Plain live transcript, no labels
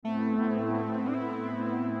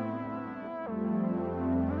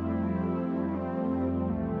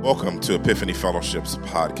Welcome to Epiphany Fellowship's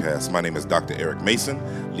podcast. My name is Dr. Eric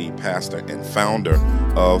Mason, lead pastor and founder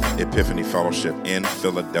of Epiphany Fellowship in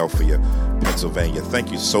Philadelphia, Pennsylvania.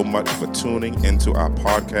 Thank you so much for tuning into our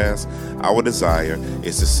podcast. Our desire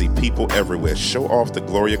is to see people everywhere show off the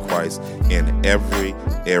glory of Christ in every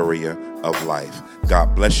area of life.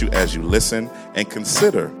 God bless you as you listen, and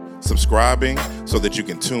consider subscribing so that you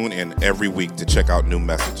can tune in every week to check out new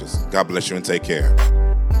messages. God bless you and take care.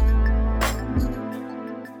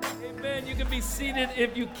 Be seated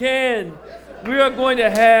if you can. We are going to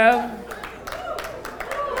have,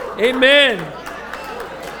 amen,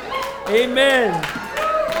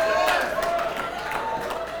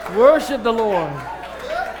 worship the Lord,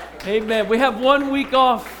 amen. We have 1 week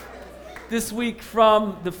off this week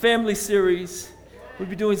from the family series. We'll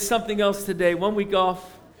be doing something else today, 1 week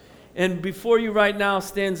off, and before you right now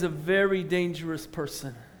stands a very dangerous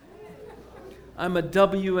person. I'm a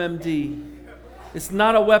WMD. It's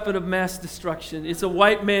not a weapon of mass destruction. It's a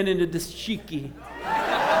white man in a dashiki.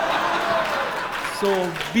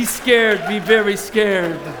 So be scared, be very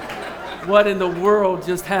scared. What in the world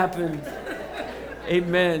just happened?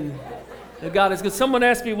 Amen. God is good. Someone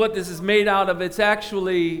asked me what this is made out of. It's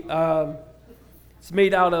actually, it's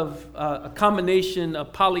made out of a combination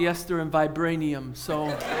of polyester and vibranium. So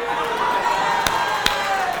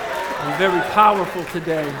I'm very powerful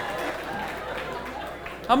today.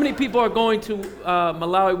 How many people are going to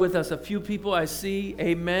Malawi with us? A few people I see.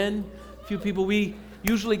 Amen. A few people. We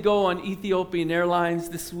usually go on Ethiopian Airlines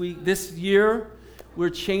this year. We're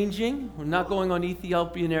changing. We're not going on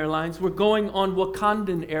Ethiopian Airlines. We're going on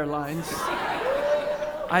Wakandan Airlines.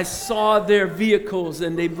 I saw their vehicles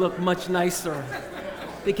and they look much nicer.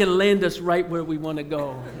 They can land us right where we want to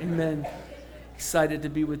go. Amen. Excited to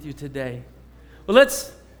be with you today. Well,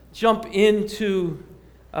 let's jump into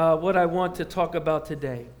what I want to talk about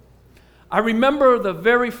today. I remember the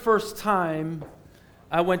very first time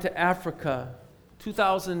I went to Africa,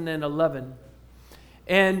 2011,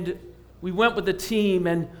 and we went with the team,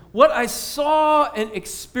 and what I saw and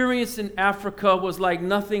experienced in Africa was like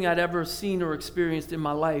nothing I'd ever seen or experienced in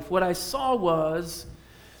my life. What I saw was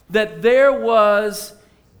that there was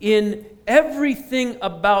in everything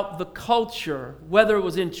about the culture, whether it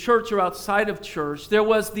was in church or outside of church, there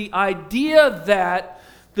was the idea that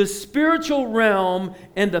the spiritual realm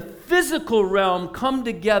and the physical realm come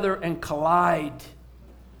together and collide.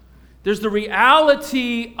 There's the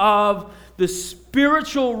reality of the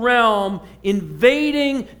spiritual realm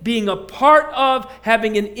invading, being a part of,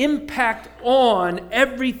 having an impact on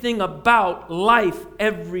everything about life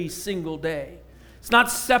every single day. It's not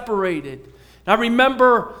separated. And I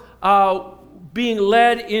remember being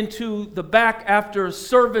led into the back after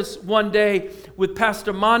service one day with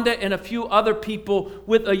Pastor Manda and a few other people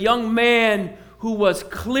with a young man who was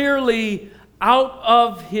clearly out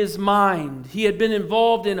of his mind. He had been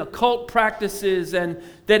involved in occult practices and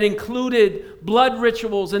that included blood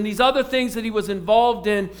rituals and these other things that he was involved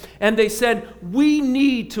in. And they said, we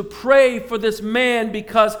need to pray for this man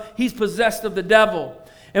because he's possessed of the devil.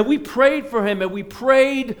 And we prayed for him, and we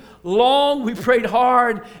prayed long, we prayed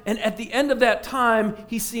hard, and at the end of that time,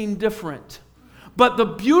 he seemed different. But the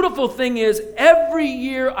beautiful thing is, every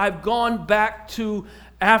year I've gone back to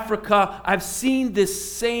Africa, I've seen this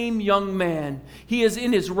same young man. He is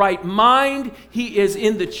in his right mind, he is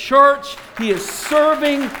in the church, he is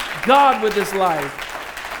serving God with his life.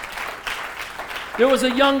 There was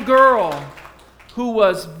a young girl who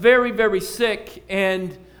was very, very sick,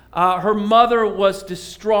 and her mother was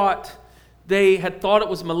distraught. They had thought it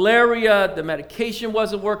was malaria. The medication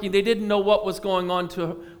wasn't working. They didn't know what was going on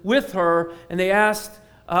with her. And they asked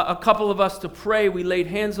a couple of us to pray. We laid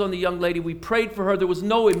hands on the young lady. We prayed for her. There was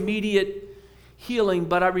no immediate healing.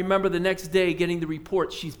 But I remember the next day getting the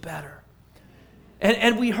report, she's better.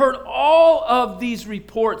 And we heard all of these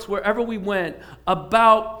reports wherever we went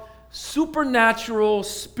about supernatural,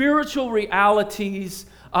 spiritual realities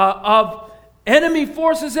of enemy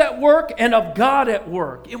forces at work and of God at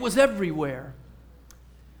work. It was everywhere.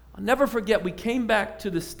 I'll never forget, we came back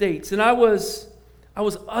to the States, and I was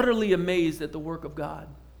utterly amazed at the work of God.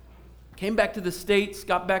 Came back to the States,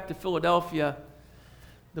 got back to Philadelphia,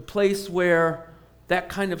 the place where that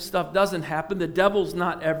kind of stuff doesn't happen. The devil's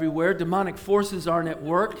not everywhere. Demonic forces aren't at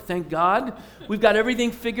work, thank God. We've got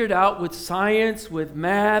everything figured out with science, with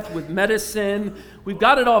math, with medicine. We've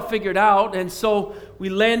got it all figured out. And so we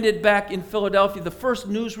landed back in Philadelphia. The first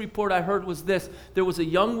news report I heard was this. There was a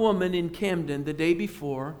young woman in Camden the day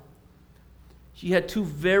before. She had 2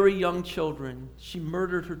 very young children. She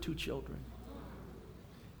murdered her 2 children.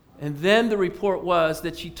 And then the report was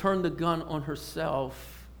that she turned the gun on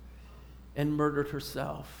herself and murdered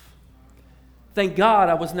herself. Thank God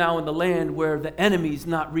I was now in the land where the enemy's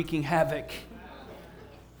not wreaking havoc.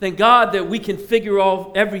 Thank God that we can figure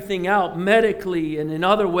everything out medically and in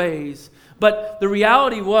other ways. But the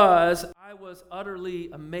reality was, I was utterly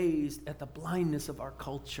amazed at the blindness of our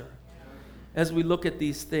culture as we look at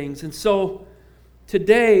these things. And so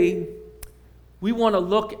today, we want to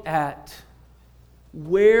look at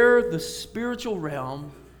where the spiritual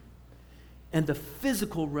realm and the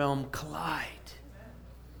physical realm collide.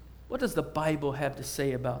 What does the Bible have to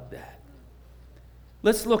say about that?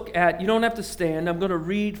 Let's look at, you don't have to stand, I'm going to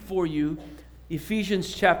read for you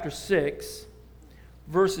Ephesians chapter 6,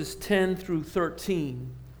 verses 10 through 13.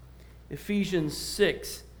 Ephesians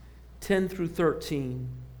 6, 10 through 13.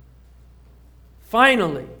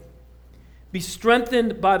 Finally, be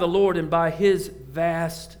strengthened by the Lord and by His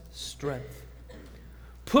vast strength.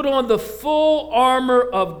 Put on the full armor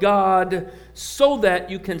of God so that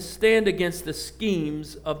you can stand against the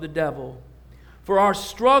schemes of the devil. For our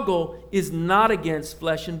struggle is not against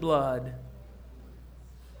flesh and blood,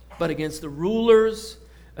 but against the rulers,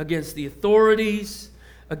 against the authorities,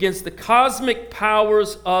 against the cosmic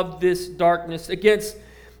powers of this darkness, against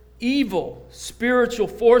evil spiritual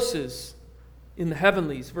forces in the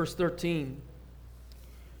heavenlies. Verse 13.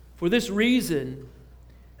 For this reason,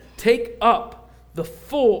 take up the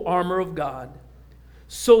full armor of God,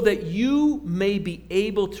 so that you may be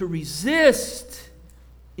able to resist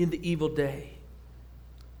in the evil day,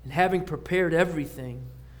 and having prepared everything,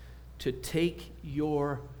 to take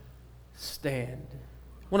your stand.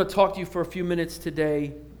 I want to talk to you for a few minutes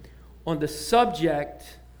today on the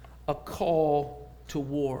subject, a call to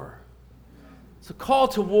war. It's a call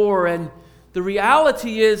to war, and the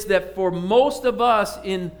reality is that for most of us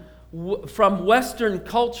from Western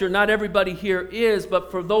culture, not everybody here is, but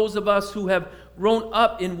for those of us who have grown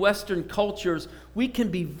up in Western cultures, we can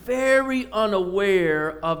be very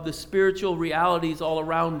unaware of the spiritual realities all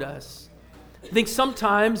around us. I think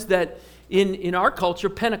sometimes that in our culture,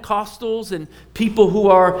 Pentecostals and people who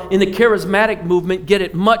are in the charismatic movement get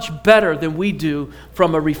it much better than we do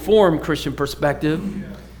from a Reformed Christian perspective.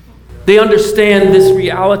 They understand this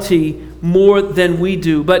reality more than we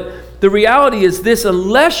do. But the reality is this: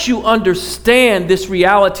 unless you understand this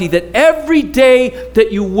reality, that every day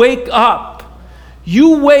that you wake up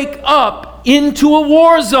into a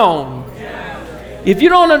war zone. If you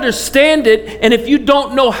don't understand it, and if you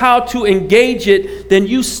don't know how to engage it, then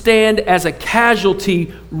you stand as a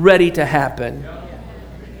casualty ready to happen.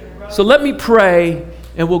 So let me pray,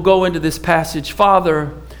 and we'll go into this passage.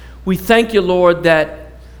 Father, we thank you, Lord,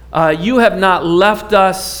 that you have not left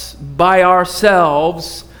us by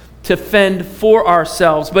ourselves to fend for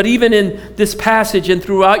ourselves. But even in this passage and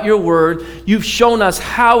throughout your word, you've shown us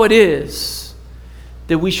how it is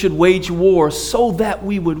that we should wage war so that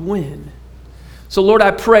we would win. So Lord,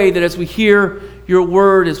 I pray that as we hear your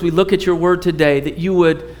word, as we look at your word today, that you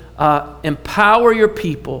would empower your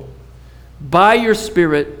people by your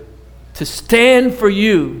Spirit to stand for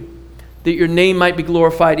you, that your name might be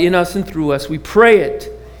glorified in us and through us. We pray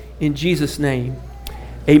it in Jesus' name.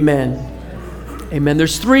 Amen. Amen.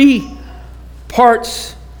 There's three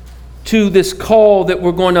parts to this call that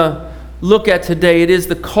we're going to look at today. It is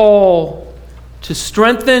the call to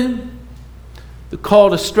strengthen, the call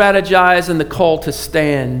to strategize, and the call to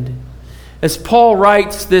stand. As Paul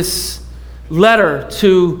writes this letter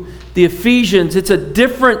to the Ephesians, it's a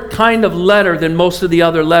different kind of letter than most of the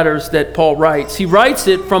other letters that Paul writes. He writes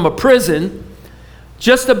it from a prison.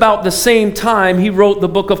 Just about the same time he wrote the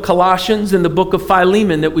book of Colossians and the book of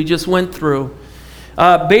Philemon that we just went through.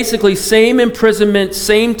 Basically, same imprisonment,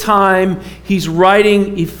 same time, he's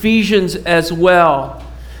writing Ephesians as well.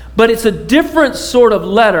 But it's a different sort of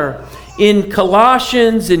letter. In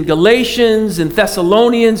Colossians, in Galatians, in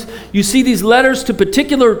Thessalonians, you see these letters to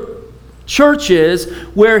particular churches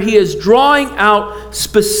where he is drawing out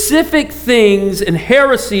specific things and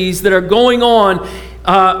heresies that are going on,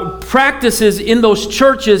 practices in those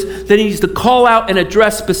churches that he needs to call out and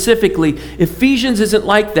address specifically. Ephesians isn't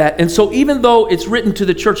like that. And so even though it's written to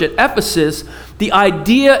the church at Ephesus, the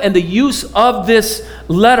idea and the use of this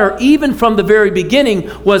letter, even from the very beginning,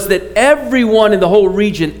 was that everyone in the whole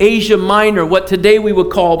region, Asia Minor, what today we would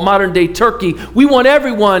call modern day Turkey, we want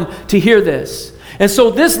everyone to hear this. And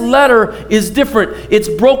so this letter is different. It's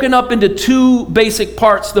broken up into two basic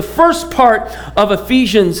parts. The first part of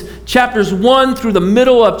Ephesians, chapters 1 through the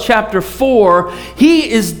middle of chapter 4,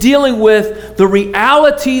 he is dealing with the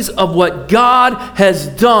realities of what God has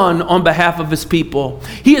done on behalf of his people.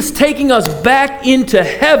 He is taking us back into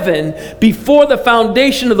heaven before the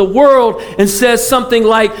foundation of the world and says something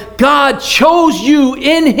like, God chose you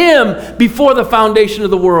in him before the foundation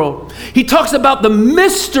of the world. He talks about the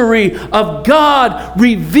mystery of God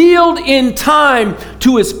revealed in time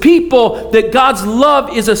to his people, that God's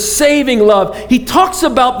love is a saving love. He talks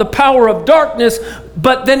about the power of darkness,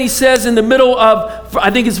 but then he says in the middle of,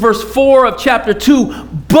 I think it's verse 4 of chapter 2,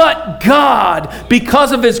 but God,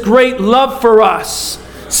 because of his great love for us,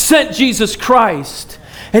 sent Jesus Christ.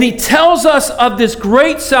 And he tells us of this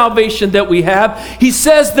great salvation that we have. He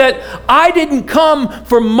says that I didn't come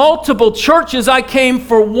for multiple churches. I came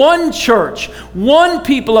for one church, one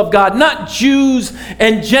people of God, not Jews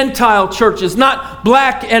and Gentile churches, not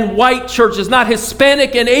black and white churches, not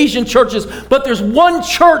Hispanic and Asian churches, but there's one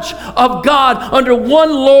church of God under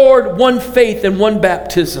one Lord, one faith, and one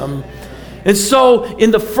baptism. And so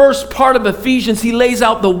in the first part of Ephesians, he lays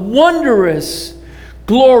out the wondrous,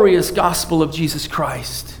 glorious gospel of Jesus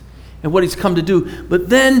Christ and what he's come to do. But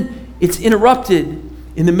then it's interrupted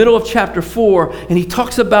in the middle of chapter 4, and he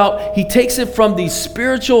talks about, he takes it from these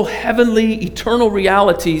spiritual, heavenly, eternal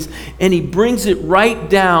realities, and he brings it right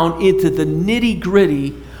down into the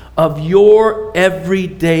nitty-gritty of your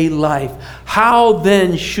everyday life. How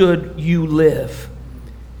then should you live?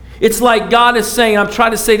 It's like God is saying, I'm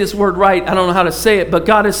trying to say this word right, I don't know how to say it, but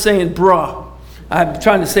God is saying, bruh. I'm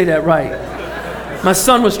trying to say that right. My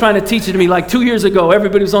son was trying to teach it to me like 2 years ago.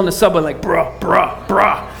 Everybody was on the subway like, bruh, bruh,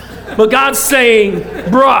 bruh. But God's saying,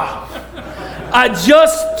 bruh, I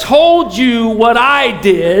just told you what I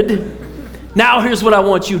did. Now here's what I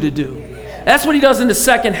want you to do. That's what he does in the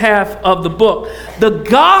second half of the book. The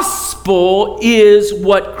gospel is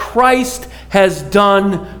what Christ has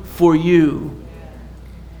done for you.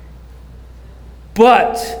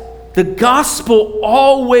 But the gospel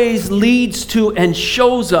always leads to and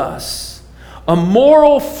shows us a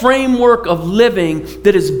moral framework of living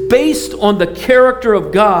that is based on the character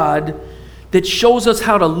of God, that shows us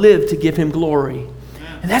how to live to give him glory.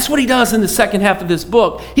 And that's what he does in the second half of this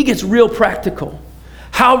book. He gets real practical.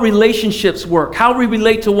 How relationships work, how we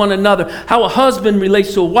relate to one another, how a husband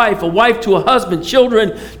relates to a wife to a husband,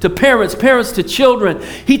 children to parents, parents to children.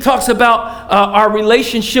 He talks about our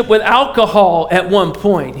relationship with alcohol at one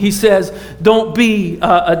point. He says, don't be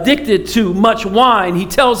addicted to much wine. He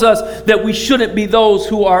tells us that we shouldn't be those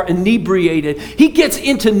who are inebriated. He gets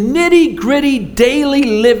into nitty-gritty daily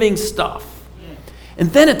living stuff.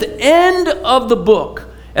 And then at the end of the book,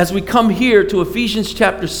 as we come here to Ephesians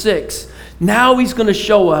chapter 6, now he's going to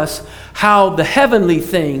show us how the heavenly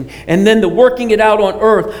thing and then the working it out on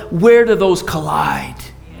earth, where do those collide?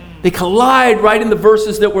 They collide right in the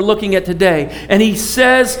verses that we're looking at today. And he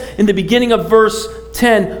says in the beginning of verse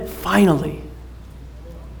 10, finally.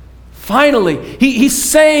 Finally. He's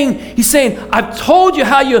saying, I've told you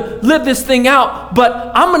how you live this thing out,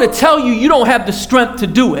 but I'm going to tell you, you don't have the strength to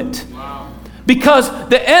do it. Because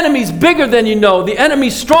the enemy's bigger than you know. The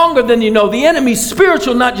enemy's stronger than you know. The enemy's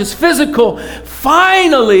spiritual, not just physical.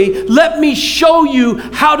 Finally, let me show you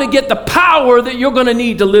how to get the power that you're going to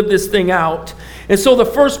need to live this thing out. And so the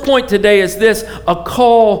first point today is this, a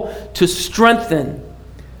call to strengthen.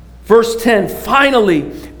 Verse 10, finally,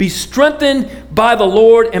 be strengthened by the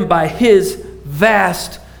Lord and by his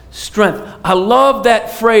vast strength. I love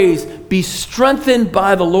that phrase, be strengthened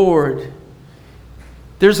by the Lord.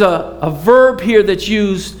 There's a verb here that's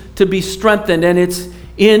used to be strengthened, and it's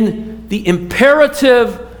in the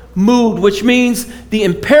imperative mood, which means the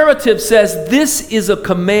imperative says this is a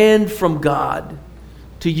command from God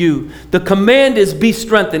to you. The command is be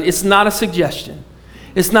strengthened. It's not a suggestion.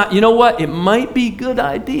 It's not, you know what, it might be a good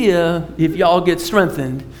idea if y'all get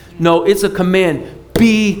strengthened. No, it's a command.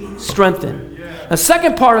 Be strengthened. The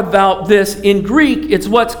second part about this, in Greek, it's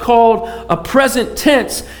what's called a present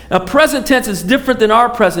tense. A present tense is different than our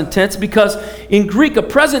present tense because in Greek, a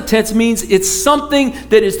present tense means it's something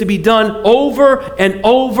that is to be done over and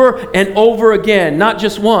over and over again, not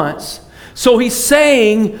just once. So he's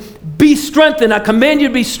saying, be strengthened. I command you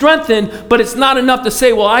to be strengthened, but it's not enough to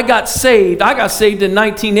say, well, I got saved. I got saved in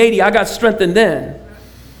 1980. I got strengthened then.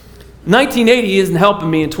 1980 isn't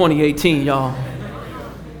helping me in 2018, y'all.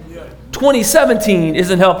 2017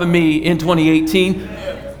 isn't helping me in 2018.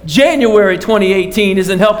 January 2018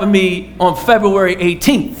 isn't helping me on February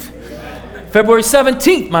 18th. February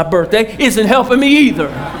 17th, my birthday, isn't helping me either.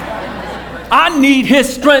 I need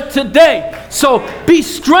his strength today. So be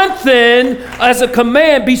strengthened as a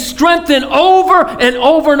command. Be strengthened over and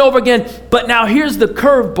over and over again. But now here's the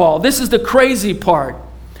curveball. This is the crazy part.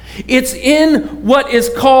 It's in what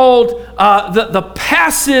is called the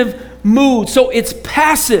passive mood. So it's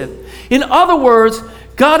passive. In other words,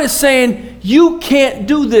 God is saying, you can't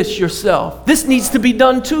do this yourself. This needs to be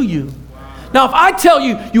done to you. Now, if I tell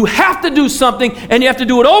you, you have to do something and you have to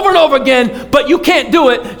do it over and over again, but you can't do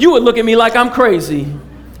it, you would look at me like I'm crazy.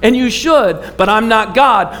 And you should, but I'm not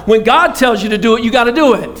God. When God tells you to do it, you got to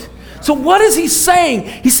do it. So what is he saying?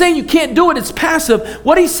 He's saying you can't do it. It's passive.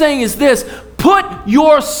 What he's saying is this: put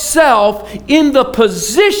yourself in the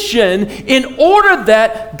position in order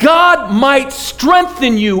that God might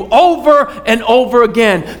strengthen you over and over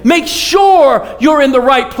again. Make sure you're in the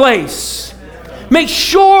right place. Make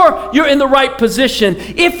sure you're in the right position.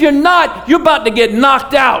 If you're not, you're about to get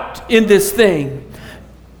knocked out in this thing.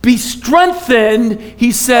 Be strengthened,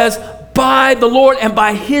 he says, by the Lord and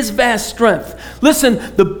by his vast strength.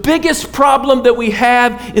 Listen, the biggest problem that we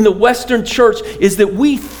have in the Western church is that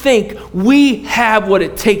we think we have what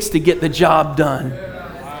it takes to get the job done.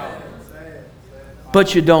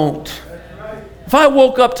 But you don't. If I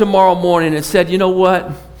woke up tomorrow morning and said, you know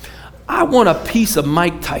what? I want a piece of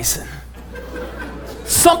Mike Tyson.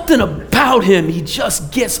 Something about him, he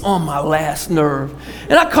just gets on my last nerve.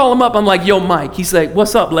 And I call him up, I'm like, yo, Mike. He's like,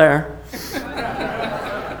 what's up, Larry?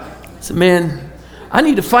 I said, man, I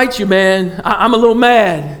need to fight you, man. I'm a little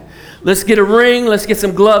mad. Let's get a ring, let's get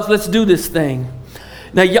some gloves, let's do this thing.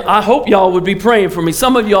 Now, I hope y'all would be praying for me.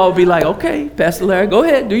 Some of y'all would be like, okay, Pastor Larry, go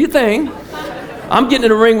ahead, do your thing. I'm getting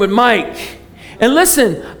in a ring with Mike. And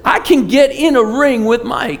listen, I can get in a ring with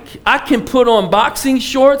Mike. I can put on boxing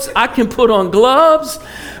shorts. I can put on gloves.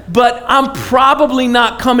 But I'm probably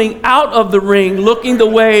not coming out of the ring looking the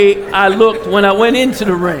way I looked when I went into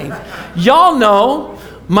the ring. Y'all know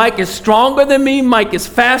Mike is stronger than me. Mike is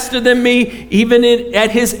faster than me, even at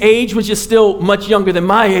his age, which is still much younger than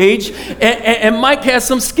my age. And Mike has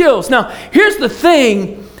some skills. Now, here's the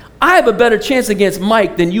thing. I have a better chance against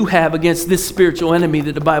Mike than you have against this spiritual enemy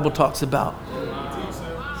that the Bible talks about.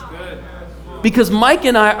 Because Mike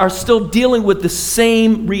and I are still dealing with the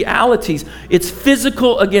same realities. It's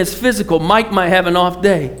physical against physical. Mike might have an off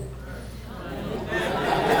day.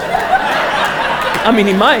 I mean,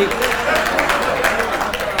 he might.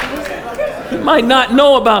 He might not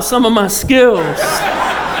know about some of my skills.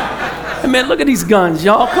 Hey, man, look at these guns,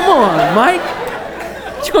 y'all. Come on, Mike.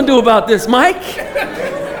 What you gonna do about this, Mike?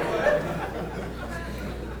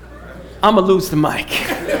 I'm gonna lose to Mike.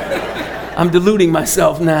 I'm deluding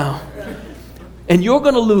myself now. And you're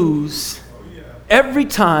going to lose every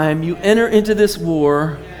time you enter into this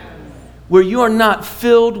war where you are not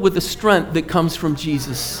filled with the strength that comes from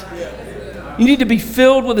Jesus. You need to be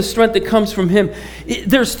filled with the strength that comes from him.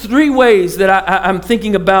 There's three ways that I'm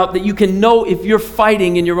thinking about that you can know if you're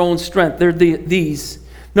fighting in your own strength. They're these.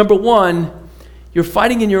 Number one, you're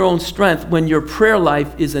fighting in your own strength when your prayer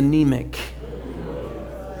life is anemic.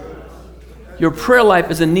 Your prayer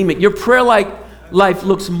life is anemic. Your prayer life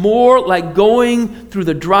looks more like going through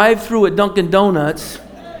the drive-thru at Dunkin' Donuts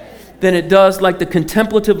than it does like the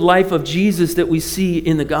contemplative life of Jesus that we see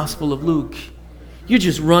in the Gospel of Luke. You're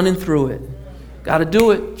just running through it. Got to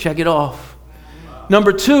do it. Check it off.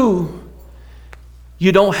 Number two,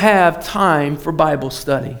 you don't have time for Bible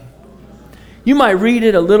study. You might read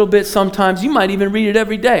it a little bit sometimes. You might even read it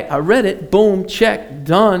every day. I read it. Boom, check,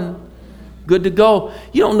 done, good to go.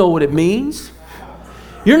 You don't know what it means.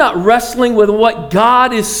 You're not wrestling with what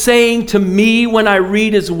God is saying to me when I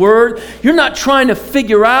read his word. You're not trying to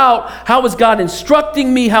figure out how is God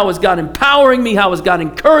instructing me, how is God empowering me, how is God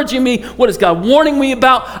encouraging me, what is God warning me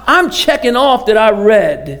about. I'm checking off that I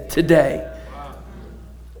read today.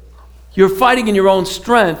 You're fighting in your own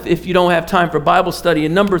strength if you don't have time for Bible study.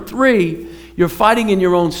 And number three, you're fighting in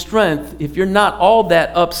your own strength if you're not all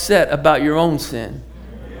that upset about your own sin.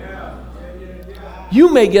 You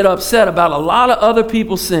may get upset about a lot of other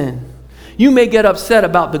people's sin. You may get upset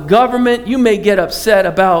about the government. You may get upset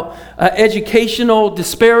about educational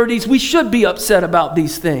disparities. We should be upset about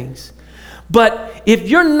these things. But if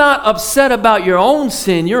you're not upset about your own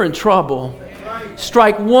sin, you're in trouble.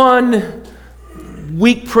 Strike one,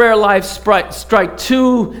 weak prayer life. Strike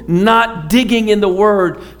two, not digging in the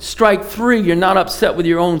word. Strike three, you're not upset with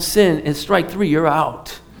your own sin. And strike three, you're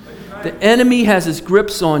out. The enemy has his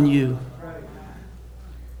grips on you.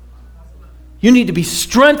 You need to be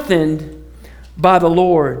strengthened by the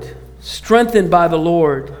Lord. Strengthened by the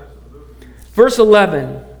Lord. Verse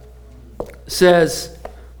 11 says,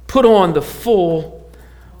 put on the full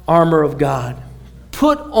armor of God.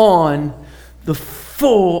 Put on the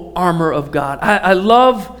full armor of God. I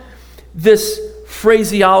love this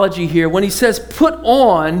phraseology here. When he says put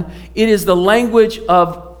on, it is the language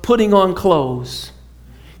of putting on clothes.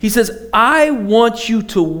 He says, I want you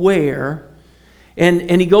to wear.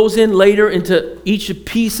 And he goes in later into each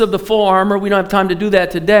piece of the full armor. We don't have time to do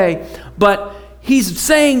that today. But he's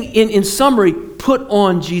saying in summary, put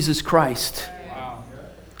on Jesus Christ. Wow.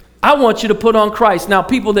 I want you to put on Christ. Now,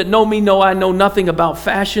 people that know me know I know nothing about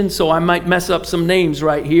fashion, so I might mess up some names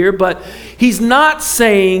right here, but he's not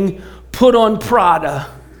saying put on Prada.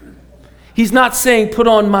 He's not saying put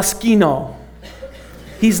on Moschino.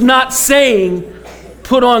 He's not saying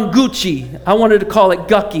put on Gucci. I wanted to call it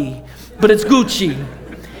Gucky, but it's Gucci.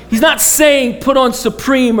 He's not saying put on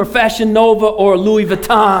Supreme or Fashion Nova or Louis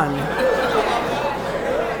Vuitton.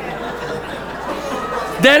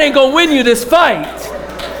 That ain't gonna win you this fight.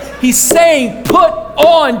 He's saying put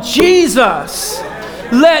on Jesus.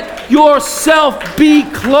 Let yourself be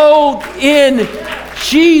clothed in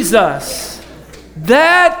Jesus.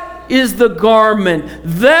 That is the garment.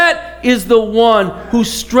 That is the one who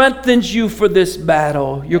strengthens you for this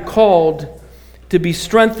battle. You're called to be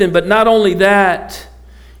strengthened, but not only that,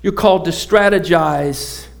 you're called to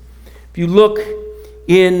strategize. If you look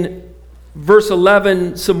in verse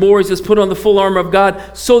 11, some more, he says, put on the full armor of God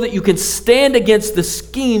so that you can stand against the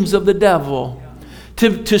schemes of the devil. To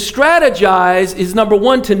strategize is, number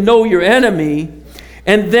one, to know your enemy,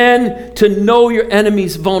 and then to know your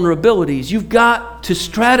enemy's vulnerabilities. You've got to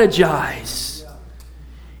strategize.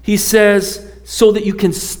 He says, so that you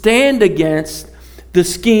can stand against the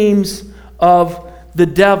schemes of the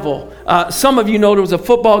devil. Some of you know there was a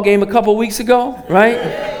football game a couple weeks ago,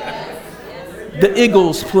 right? The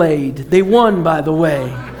Eagles played. They won, by the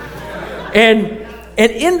way. And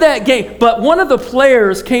in that game, but one of the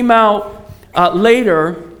players came out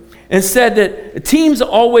later and said that teams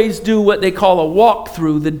always do what they call a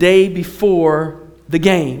walkthrough the day before the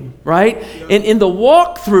game, right? And in the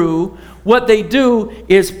walkthrough, what they do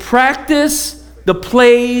is practice the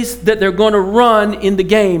plays that they're going to run in the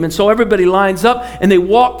game. And so everybody lines up and they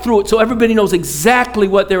walk through it so everybody knows exactly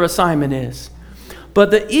what their assignment is. But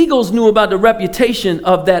the Eagles knew about the reputation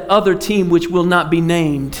of that other team, which will not be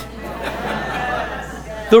named.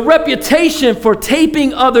 The reputation for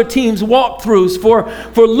taping other teams' walkthroughs,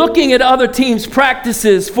 for looking at other teams'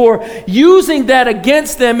 practices, for using that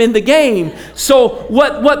against them in the game. So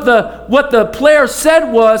what the player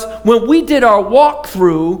said was, when we did our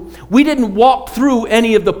walkthrough, we didn't walk through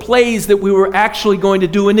any of the plays that we were actually going to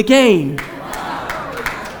do in the game.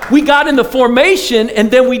 We got in the formation and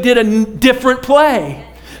then we did a different play.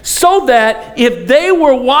 So that if they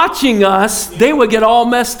were watching us, they would get all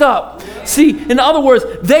messed up. See, in other words,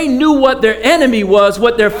 they knew what their enemy was,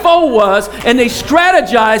 what their foe was, and they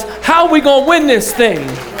strategized, how are we going to win this thing?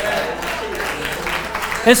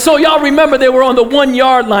 And so y'all remember they were on the 1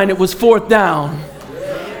 yard line. It was 4th down.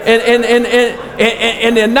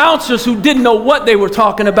 And the announcers who didn't know what they were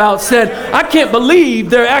talking about said, I can't believe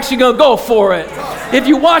they're actually going to go for it. If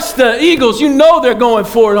you watch the Eagles, you know they're going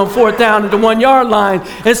for it on 4th down at the 1 yard line.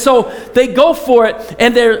 And so they go for it,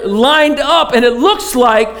 and they're lined up, and it looks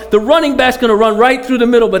like the running back's going to run right through the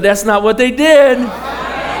middle, but that's not what they did.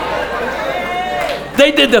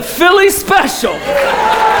 They did the Philly special.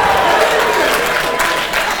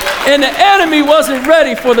 And the enemy wasn't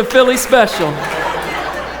ready for the Philly special.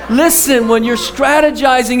 Listen, when you're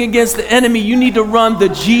strategizing against the enemy, you need to run the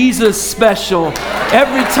Jesus special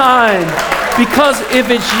every time. Because if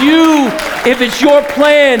it's you, if it's your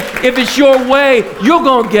plan, if it's your way, you're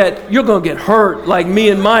gonna get hurt like me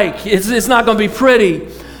and Mike. It's not gonna be pretty.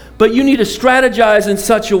 But you need to strategize in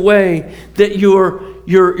such a way that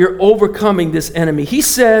you're overcoming this enemy. He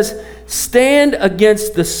says, stand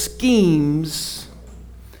against the schemes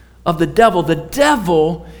of the devil. The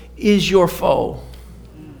devil is your foe.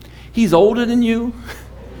 He's older than you.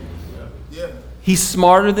 He's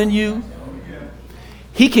smarter than you.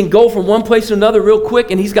 He can go from one place to another real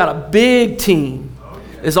quick, and he's got a big team.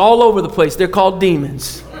 It's all over the place. They're called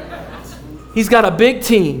demons. He's got a big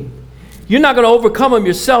team. You're not going to overcome him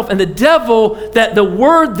yourself. And the devil, that the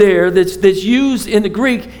word there that's used in the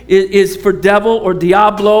Greek is for devil or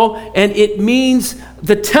diablo, and it means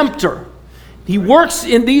the tempter. He works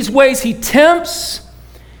in these ways. He tempts,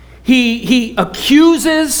 he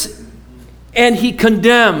accuses, and he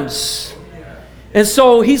condemns. And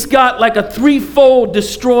so he's got like a threefold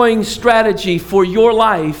destroying strategy for your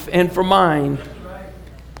life and for mine.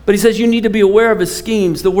 But he says you need to be aware of his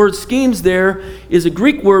schemes. The word schemes there is a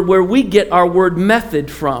Greek word where we get our word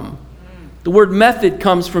method from. The word method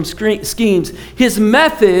comes from schemes. His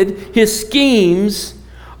method, his schemes,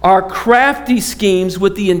 are crafty schemes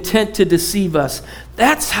with the intent to deceive us.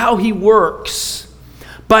 That's how he works.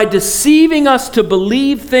 By deceiving us to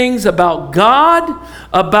believe things about God,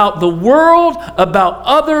 about the world, about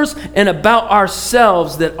others, and about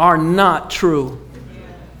ourselves that are not true.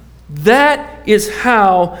 That is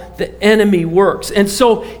how the enemy works. And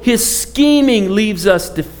so his scheming leaves us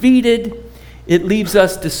defeated, it leaves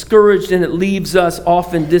us discouraged, and it leaves us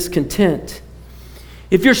often discontent.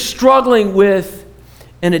 if you're struggling with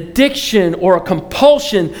an addiction or a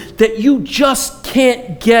compulsion that you just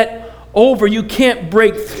can't get over, you can't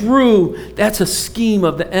break through, that's a scheme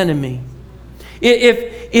of the enemy.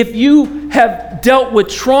 If you have dealt with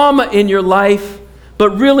trauma in your life,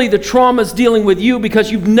 but really the trauma is dealing with you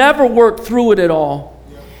because you've never worked through it at all,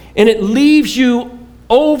 and it leaves you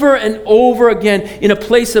over and over again in a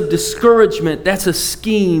place of discouragement, that's a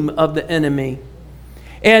scheme of the enemy.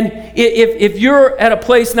 And if you're at a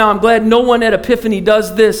place now, I'm glad no one at Epiphany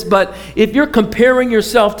does this, but if you're comparing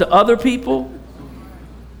yourself to other people,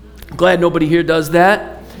 I'm glad nobody here does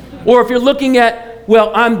that. Or if you're looking at,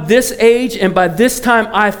 well, I'm this age and by this time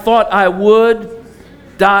I thought I would, ...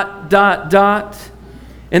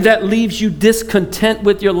 And that leaves you discontent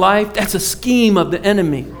with your life, that's a scheme of the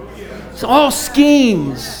enemy. It's all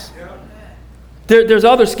schemes. There's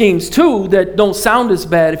other schemes too that don't sound as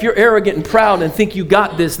bad. If you're arrogant and proud and think you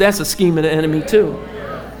got this, that's a scheme of the enemy too.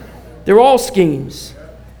 They're all schemes.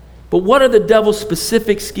 But what are the devil's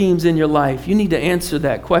specific schemes in your life? You need to answer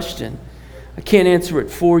that question. I can't answer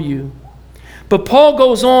it for you. But Paul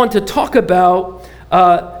goes on to talk about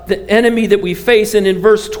the enemy that we face. And in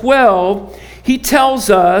verse 12, he tells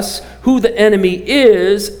us who the enemy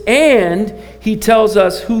is, and he tells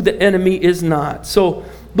us who the enemy is not. So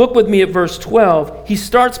look with me at verse 12. He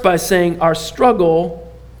starts by saying, our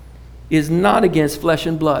struggle is not against flesh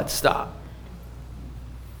and blood. Stop.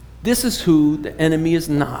 This is who the enemy is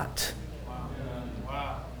not.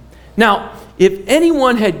 Now, if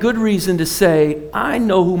anyone had good reason to say, I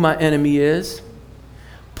know who my enemy is,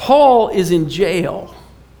 Paul is in jail.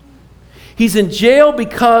 He's in jail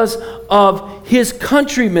because of his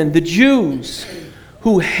countrymen, the Jews,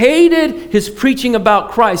 who hated his preaching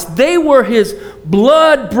about Christ. They were his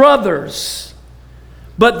blood brothers,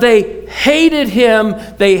 but they hated him.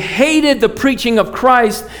 They hated the preaching of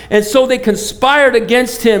Christ, and so they conspired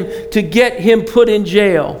against him to get him put in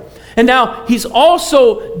jail. And now he's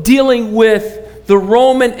also dealing with the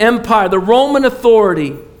Roman Empire, the Roman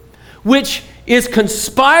authority, which is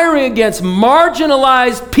conspiring against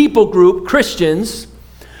marginalized people group, Christians,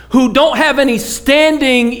 who don't have any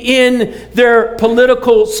standing in their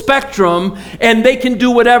political spectrum, and they can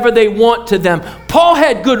do whatever they want to them. Paul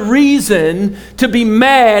had good reason to be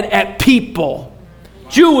mad at people,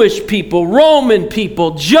 Jewish people, Roman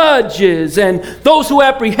people, judges, and those who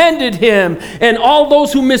apprehended him, and all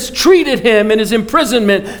those who mistreated him in his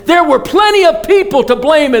imprisonment. There were plenty of people to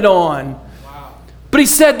blame it on. But he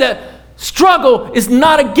said that struggle is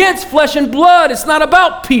not against flesh and blood. It's not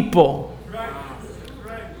about people.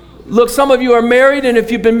 Look, some of you are married, and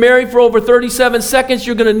if you've been married for over 37 seconds,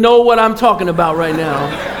 you're going to know what I'm talking about right now.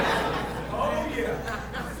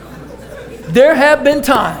 There have been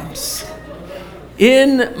times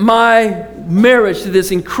in my marriage to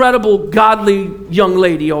this incredible, godly young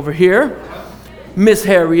lady over here, Miss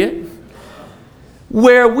Harriet,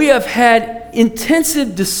 where we have had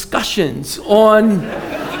intensive discussions on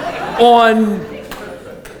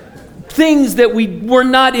things that we were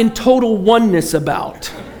not in total oneness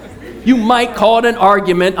about. You might call it an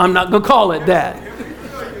argument. I'm not going to call it that.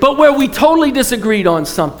 But where we totally disagreed on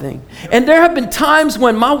something. And there have been times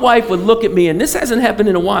when my wife would look at me, and this hasn't happened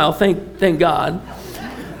in a while, thank God,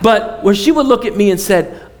 but where she would look at me and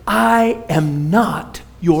said, I am not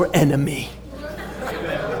your enemy.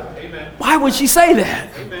 Why would she say that?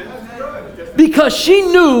 Because she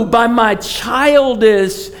knew by my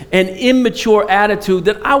childish and immature attitude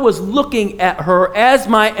that I was looking at her as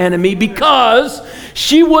my enemy because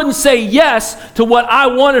she wouldn't say yes to what I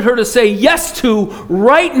wanted her to say yes to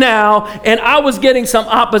right now, and I was getting some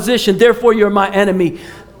opposition. Therefore, you're my enemy.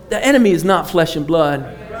 The enemy is not flesh and blood.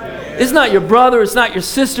 It's not your brother, it's not your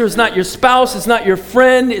sister, it's not your spouse, it's not your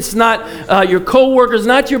friend, it's not your co-worker, it's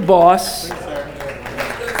not your boss.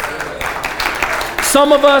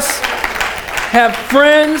 Some of us have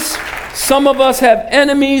friends, some of us have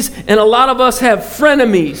enemies, and a lot of us have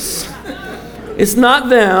frenemies. It's not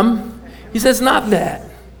them. He says, not that.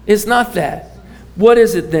 It's not that. What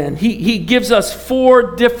is it then? He gives us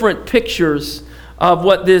 4 different pictures of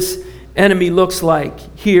what this enemy looks like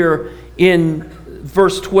here in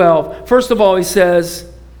verse 12. First of all, he says,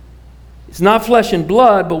 it's not flesh and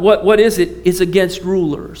blood, but what is it? It's against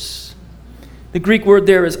rulers. The Greek word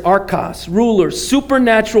there is archos, rulers,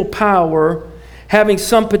 supernatural power having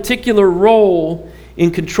some particular role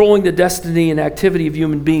in controlling the destiny and activity of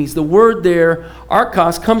human beings. The word there,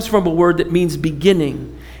 archos, comes from a word that means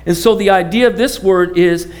beginning. And so the idea of this word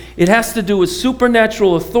is it has to do with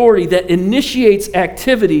supernatural authority that initiates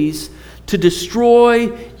activities to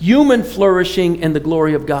destroy human flourishing and the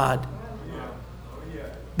glory of God.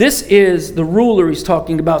 This is the ruler he's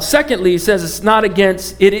talking about. Secondly, he says it's not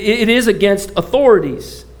against, it is against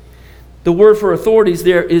authorities. The word for authorities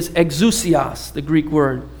there is exousios, the Greek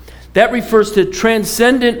word. That refers to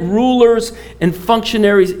transcendent rulers and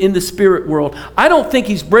functionaries in the spirit world. I don't think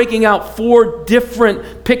he's breaking out 4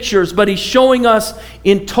 different pictures, but he's showing us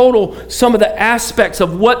in total some of the aspects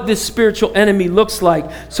of what this spiritual enemy looks like.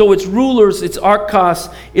 So it's rulers, it's archos,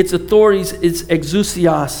 it's authorities, it's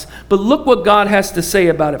exousios. But look what God has to say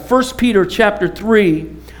about it. 1 Peter chapter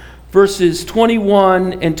 3, verses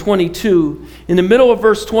 21 and 22. In the middle of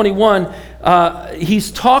verse 21, he's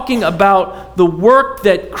talking about the work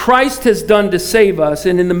that Christ has done to save us.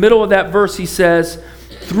 And in the middle of that verse, he says,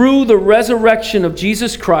 through the resurrection of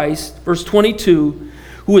Jesus Christ, verse 22,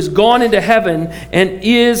 who has gone into heaven and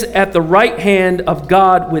is at the right hand of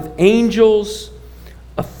God with angels,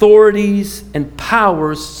 authorities, and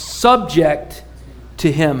powers subject to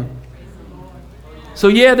him. So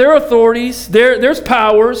yeah, there are authorities, there's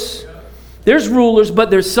powers, there's rulers, but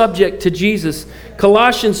they're subject to Jesus.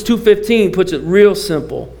 Colossians 2:15 puts it real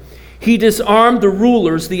simple. He disarmed the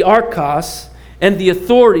rulers, the archos, and the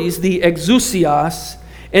authorities, the exousios,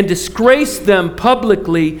 and disgraced them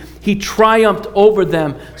publicly. He triumphed over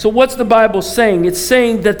them. So what's the Bible saying? It's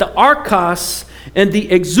saying that the archos and the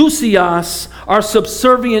exousios are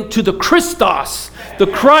subservient to the Christos, the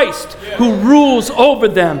Christ who rules over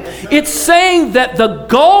them. It's saying that the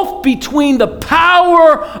gulf between the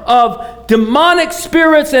power of demonic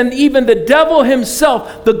spirits and even the devil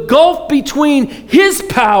himself, the gulf between his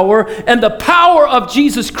power and the power of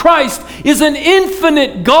Jesus Christ is an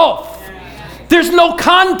infinite gulf. There's no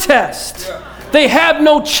contest. They have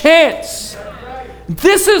no chance.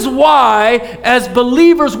 This is why, as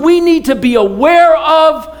believers, we need to be aware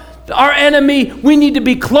of our enemy. We need to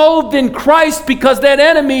be clothed in Christ, because that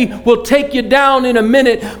enemy will take you down in a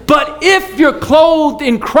minute. But if you're clothed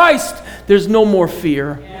in Christ, there's no more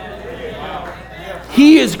fear.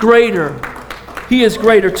 He is greater. He is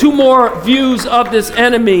greater. 2 more views of this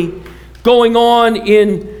enemy going on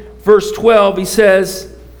in verse 12. He says,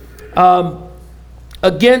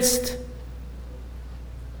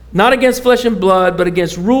 not against flesh and blood, but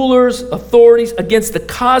against rulers, authorities, against the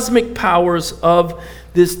cosmic powers of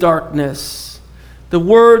this darkness.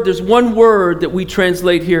 There's one word that we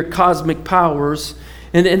translate here, cosmic powers,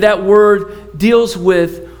 and that word deals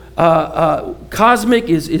with cosmic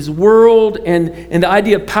is world, and the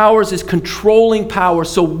idea of powers is controlling power.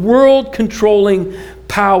 So world controlling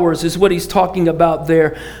powers is what he's talking about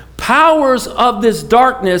there. Powers of this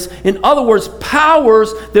darkness, in other words,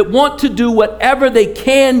 powers that want to do whatever they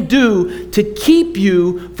can do to keep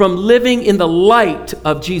you from living in the light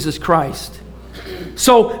of Jesus Christ.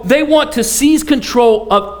 So they want to seize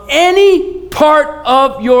control of any part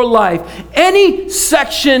of your life, any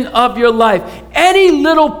section of your life, any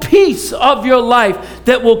little piece of your life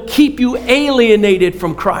that will keep you alienated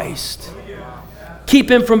from Christ.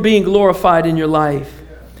 Keep him from being glorified in your life.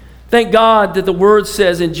 Thank God that the word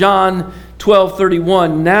says in John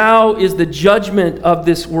 12:31, now is the judgment of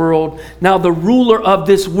this world. Now the ruler of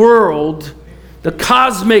this world, the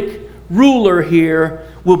cosmic ruler here,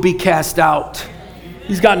 will be cast out.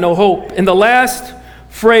 He's got no hope. And the last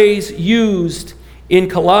phrase used in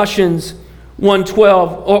Colossians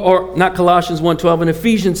 1:12, or not Colossians 1:12, in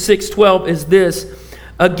Ephesians 6:12 is this: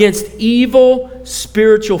 against evil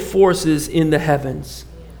spiritual forces in the heavens.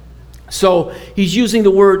 So he's using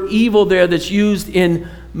the word evil there that's used in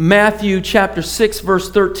Matthew chapter 6,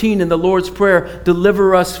 verse 13 in the Lord's Prayer,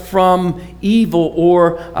 deliver us from evil,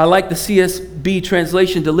 or I like the CSB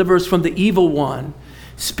translation, deliver us from the evil one.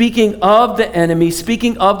 Speaking of the enemy,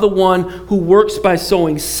 speaking of the one who works by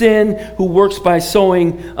sowing sin, who works by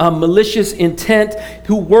sowing malicious intent,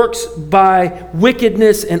 who works by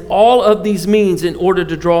wickedness and all of these means in order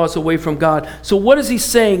to draw us away from God. So what is he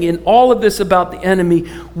saying in all of this about the enemy?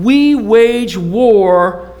 We wage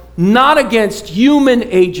war not against human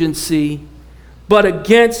agency, but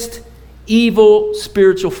against evil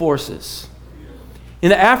spiritual forces. In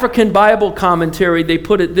the African Bible commentary, they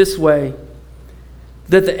put it this way: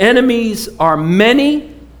 that the enemies are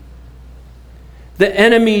many, the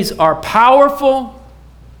enemies are powerful,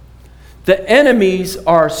 the enemies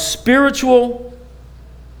are spiritual,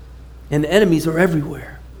 and the enemies are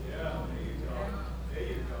everywhere.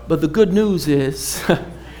 But the good news is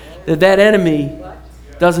that enemy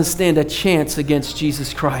doesn't stand a chance against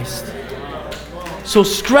Jesus Christ. So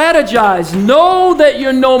strategize. Know that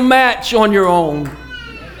you're no match on your own,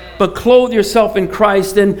 but clothe yourself in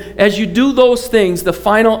Christ. And as you do those things, the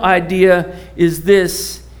final idea is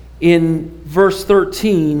this: in verse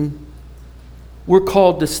 13, we're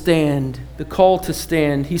called to stand. The call to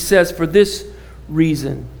stand. He says, for this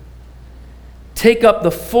reason. Take up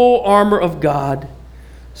the full armor of God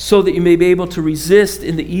so that you may be able to resist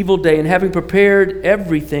in the evil day, and having prepared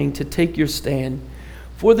everything to take your stand.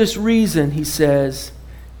 For this reason, he says,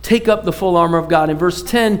 take up the full armor of God. In verse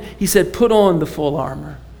 10, he said, put on the full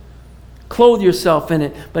armor. Clothe yourself in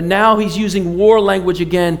it. But now he's using war language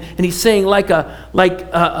again, and he's saying like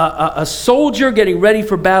a soldier getting ready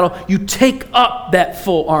for battle, you take up that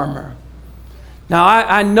full armor. Now,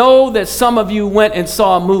 I know that some of you went and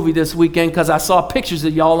saw a movie this weekend because I saw pictures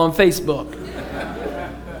of y'all on Facebook.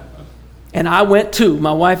 And I went too.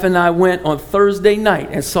 My wife and I went on Thursday night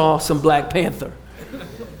and saw some Black Panther.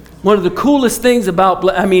 One of the coolest things about,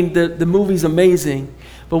 the movie's amazing,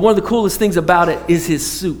 but one of the coolest things about it is his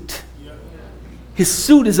suit. His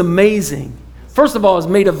suit is amazing. First of all, it's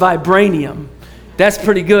made of vibranium. That's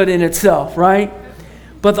pretty good in itself, right?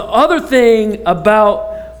 But the other thing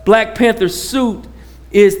about Black Panther's suit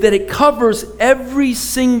is that it covers every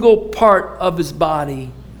single part of his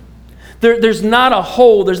body. There's not a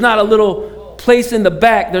hole. There's not a little place in the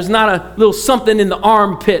back. There's not a little something in the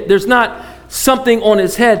armpit. There's not something on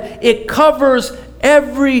his head. It covers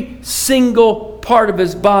every single part of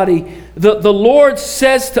his body. The Lord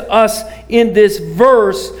says to us in this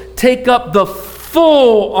verse, take up the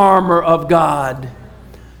full armor of God.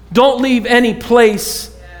 Don't leave any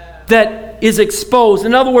place that is exposed.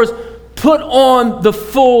 In other words, put on the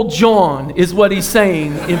full John is what he's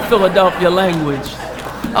saying in Philadelphia language.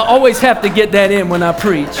 I always have to get that in when I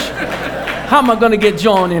preach. How am I going to get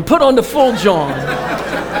John in? Put on the full John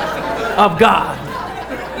of God.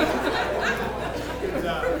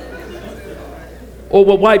 Or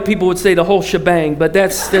what white people would say, the whole shebang, but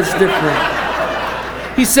that's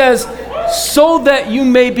different. He says, so that you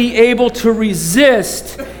may be able to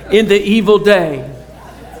resist in the evil day.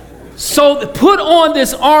 So put on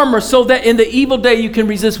this armor so that in the evil day you can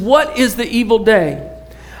resist. What is the evil day?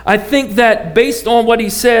 I think that based on what he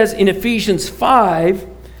says in Ephesians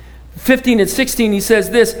 5:15 and 16, he says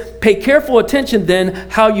this, pay careful attention then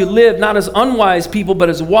how you live, not as unwise people, but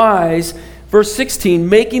as wise. Verse 16,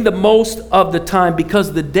 making the most of the time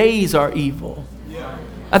because the days are evil.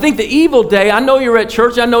 I think the evil day, I know you're at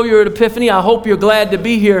church, I know you're at Epiphany, I hope you're glad to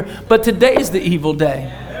be here, but today is the evil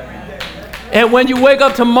day. And when you wake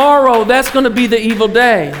up tomorrow, that's going to be the evil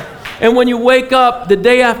day. And when you wake up the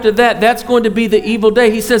day after that, that's going to be the evil day.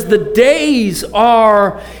 He says the days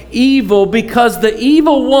are evil because the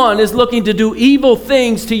evil one is looking to do evil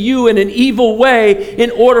things to you in an evil way in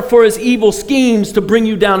order for his evil schemes to bring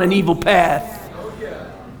you down an evil path.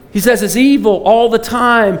 He says it's evil all the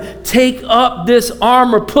time. Take up this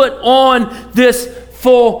armor. Put on this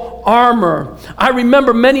full armor. I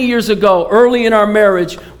remember many years ago, early in our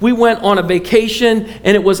marriage, we went on a vacation,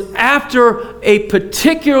 and it was after a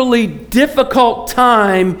particularly difficult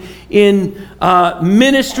time in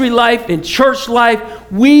ministry life, in church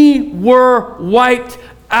life. We were wiped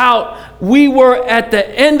out. We were at the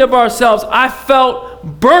end of ourselves. I felt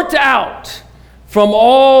burnt out from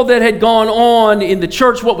all that had gone on in the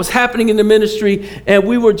church, what was happening in the ministry, and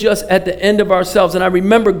we were just at the end of ourselves. And I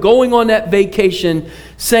remember going on that vacation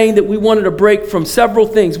saying that we wanted a break from several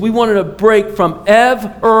things. We wanted a break from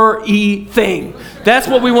everything. That's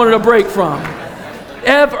what we wanted a break from.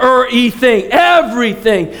 Everything,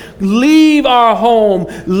 everything. Leave our home,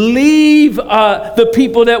 leave the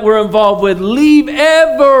people that we're involved with, leave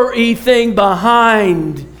everything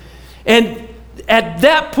behind. And at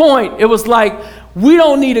that point, it was like, we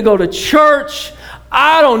don't need to go to church.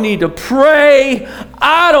 I don't need to pray.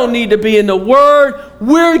 I don't need to be in the Word.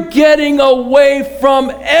 We're getting away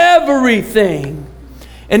from everything.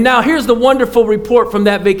 And now here's the wonderful report from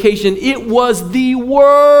that vacation. It was the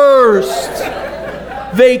worst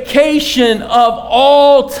vacation of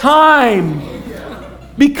all time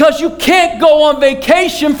because you can't go on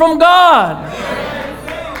vacation from God.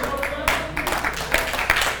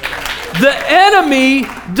 The enemy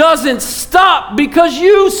doesn't stop because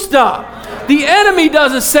you stop. The enemy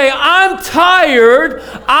doesn't say, I'm tired,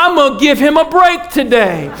 I'm going to give him a break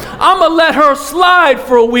today. I'm going to let her slide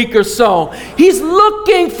for a week or so. He's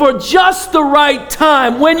looking for just the right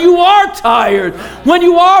time when you are tired, when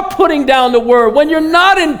you are putting down the word, when you're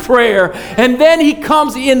not in prayer, and then he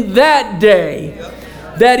comes in that day,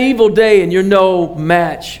 that evil day, and you're no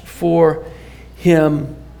match for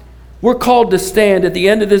him. We're called to stand. At the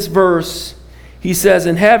end of this verse, he says,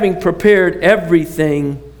 and having prepared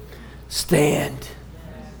everything, stand.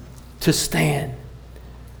 To stand.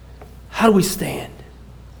 How do we stand?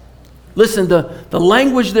 Listen, the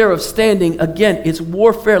language there of standing, again, it's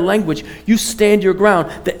warfare language. You stand your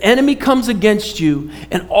ground. The enemy comes against you,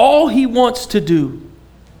 and all he wants to do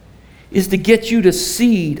is to get you to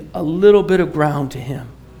cede a little bit of ground to him.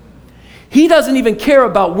 He doesn't even care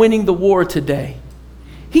about winning the war today.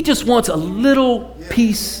 He just wants a little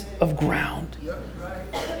piece of ground.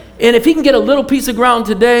 And if he can get a little piece of ground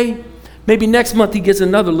today, maybe next month he gets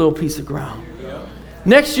another little piece of ground.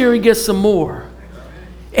 Next year he gets some more.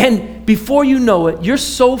 And before you know it, you're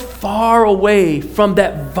so far away from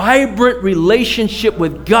that vibrant relationship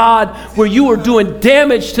with God where you are doing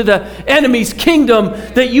damage to the enemy's kingdom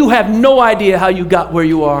that you have no idea how you got where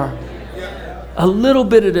you are. A little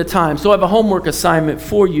bit at a time. So I have a homework assignment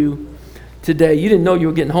for you today. You didn't know you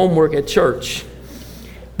were getting homework at church.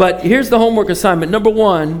 But here's the homework assignment. Number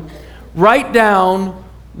 1, write down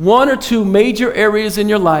 1 or 2 major areas in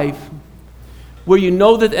your life where you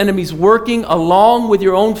know that the enemy's working along with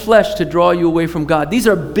your own flesh to draw you away from God. These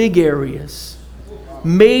are big areas,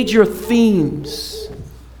 major themes.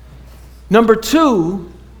 Number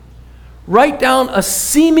 2, write down a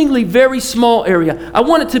seemingly very small area. I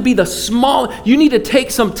want it to be the small. You need to take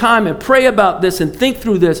some time and pray about this and think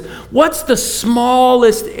through this. What's the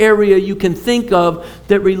smallest area you can think of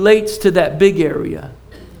that relates to that big area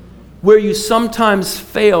where you sometimes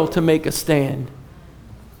fail to make a stand?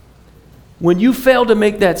 When you fail to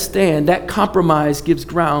make that stand, that compromise gives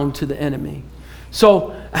ground to the enemy.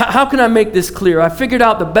 So how can I make this clear? I figured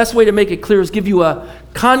out the best way to make it clear is give you a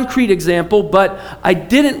concrete example, but I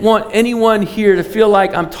didn't want anyone here to feel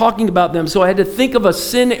like I'm talking about them, so I had to think of a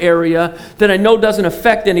sin area that I know doesn't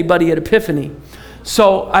affect anybody at Epiphany.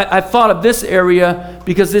 So I thought of this area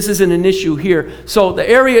because this isn't an issue here. So the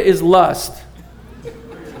area is lust.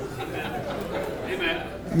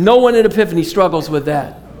 No one at Epiphany struggles with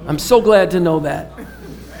that. I'm so glad to know that.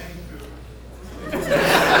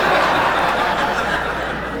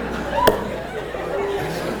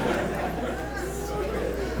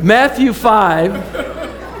 Matthew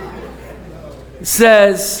 5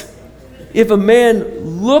 says, if a man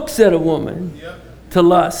looks at a woman to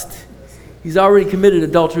lust, he's already committed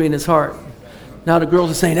adultery in his heart. Now the girls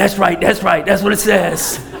are saying, that's right, that's what it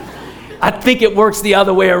says. I think it works the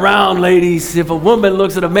other way around, ladies. If a woman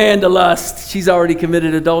looks at a man to lust, she's already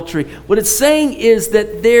committed adultery. What it's saying is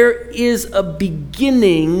that there is a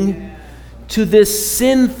beginning to this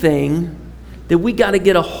sin thing that we got to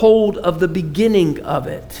get a hold of the beginning of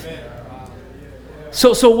it.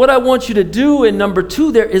 So what I want you to do in number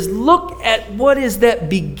 2 there is look at what is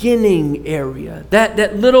that beginning area,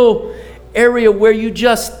 that little area where you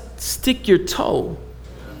just stick your toe.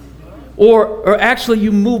 Or actually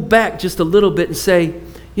you move back just a little bit and say,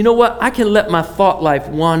 you know what, I can let my thought life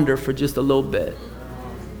wander for just a little bit.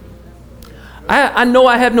 I know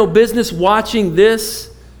I have no business watching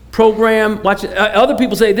this program. Other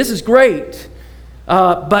people say, this is great.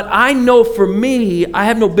 But I know for me, I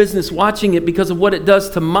have no business watching it because of what it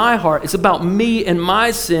does to my heart. It's about me and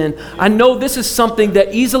my sin. I know this is something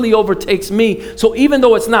that easily overtakes me. So even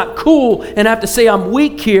though it's not cool and I have to say I'm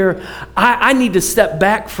weak here, I need to step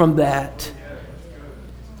back from that.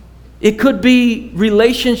 It could be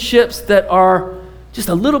relationships that are just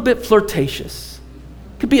a little bit flirtatious.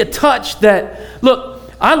 It could be a touch that, look,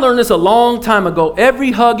 I learned this a long time ago.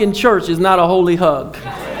 Every hug in church is not a holy hug.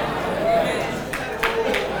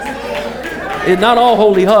 It's not all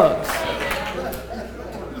holy hugs.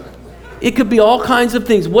 It could be all kinds of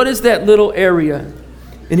things. What is that little area?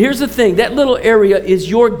 And here's the thing. That little area is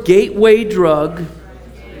your gateway drug.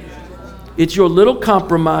 It's your little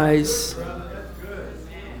compromise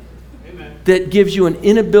that gives you an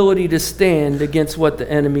inability to stand against what the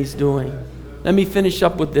enemy's doing. Let me finish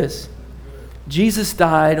up with this. Jesus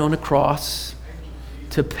died on a cross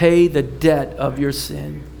to pay the debt of your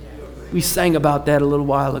sin. We sang about that a little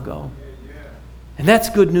while ago. And that's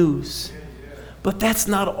good news. But that's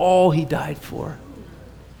not all he died for.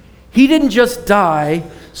 He didn't just die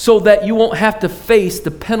so that you won't have to face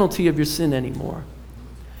the penalty of your sin anymore.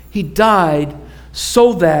 He died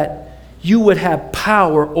so that you would have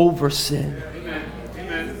power over sin.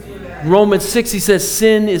 Amen. Romans 6, he says,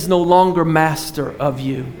 sin is no longer master of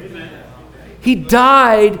you. He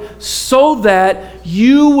died so that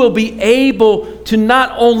you will be able to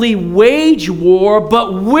not only wage war,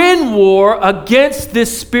 but win war against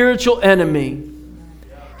this spiritual enemy.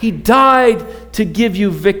 He died to give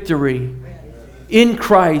you victory in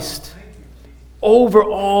Christ over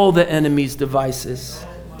all the enemy's devices.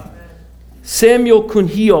 Samuel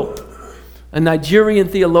Kunhiop, a Nigerian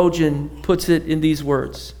theologian, puts it in these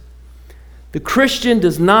words. The Christian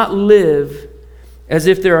does not live as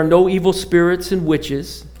if there are no evil spirits and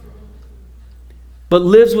witches, but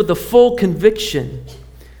lives with the full conviction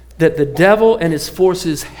that the devil and his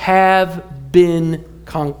forces have been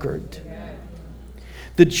conquered.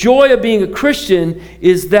 The joy of being a Christian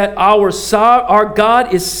is that our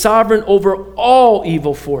God is sovereign over all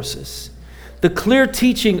evil forces. The clear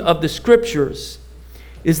teaching of the Scriptures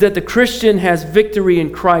is that the Christian has victory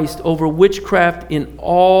in Christ over witchcraft in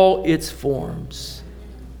all its forms.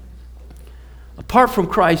 Apart from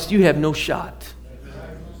Christ, you have no shot.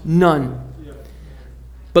 None.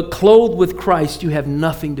 But clothed with Christ, you have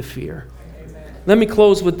nothing to fear. Let me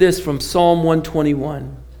close with this from Psalm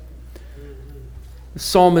 121. The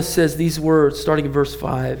psalmist says these words, starting in verse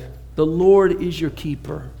 5. The Lord is your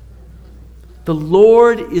keeper. The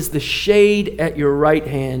Lord is the shade at your right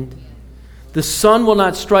hand. The sun will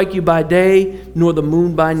not strike you by day, nor the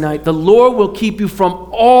moon by night. The Lord will keep you from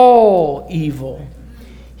all evil.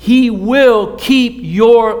 He will keep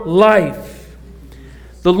your life.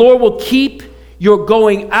 The Lord will keep your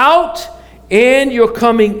going out and your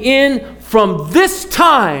coming in from this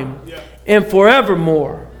time and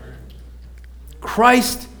forevermore.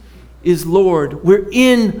 Christ is Lord. We're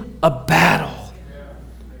in a battle.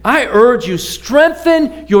 I urge you,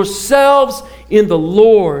 strengthen yourselves in the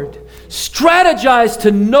Lord. Strategize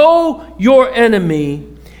to know your enemy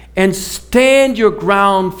and stand your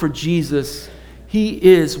ground for Jesus. He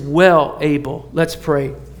is well able. Let's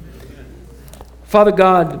pray. Father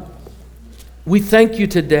God, we thank you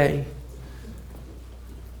today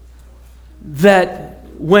that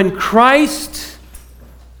when Christ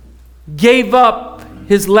gave up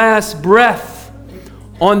his last breath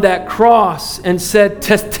on that cross and said,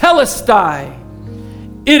 Tetelestai,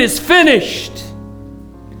 it is finished.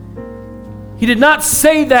 He did not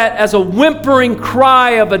say that as a whimpering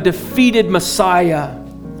cry of a defeated Messiah,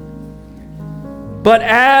 but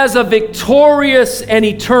as a victorious and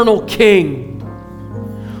eternal King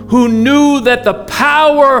who knew that the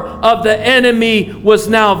power of the enemy was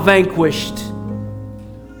now vanquished.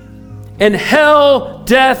 And hell,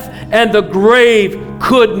 death, and the grave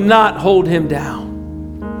could not hold him down.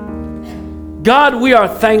 God, we are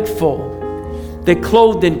thankful that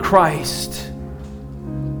clothed in Christ,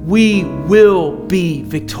 we will be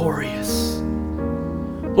victorious.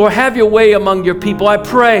 Lord, have your way among your people. I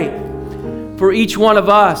pray for each one of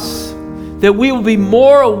us that we will be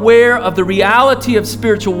more aware of the reality of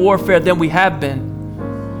spiritual warfare than we have been.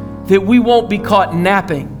 That we won't be caught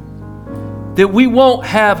napping. That we won't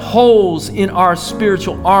have holes in our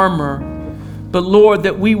spiritual armor. But Lord,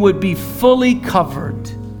 that we would be fully covered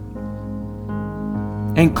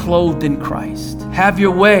and clothed in Christ. Have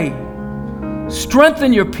your way.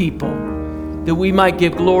 Strengthen your people that we might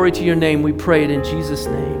give glory to your name. We pray it in Jesus'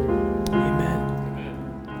 name. Amen.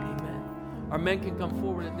 Amen. Our men can come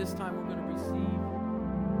forward at this time. We're going to receive.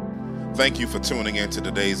 Thank you for tuning in to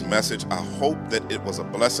today's message. I hope that it was a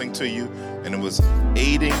blessing to you and it was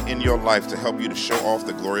aiding in your life to help you to show off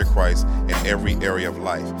the glory of Christ in every area of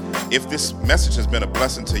life. If this message has been a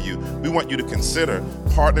blessing to you, we want you to consider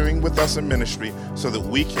partnering with us in ministry so that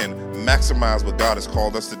we can maximize what God has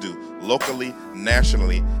called us to do locally,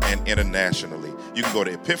 nationally, and internationally. You can go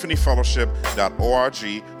to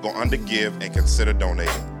epiphanyfellowship.org, go under give, and consider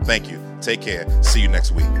donating. Thank you. Take care. See you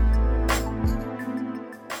next week.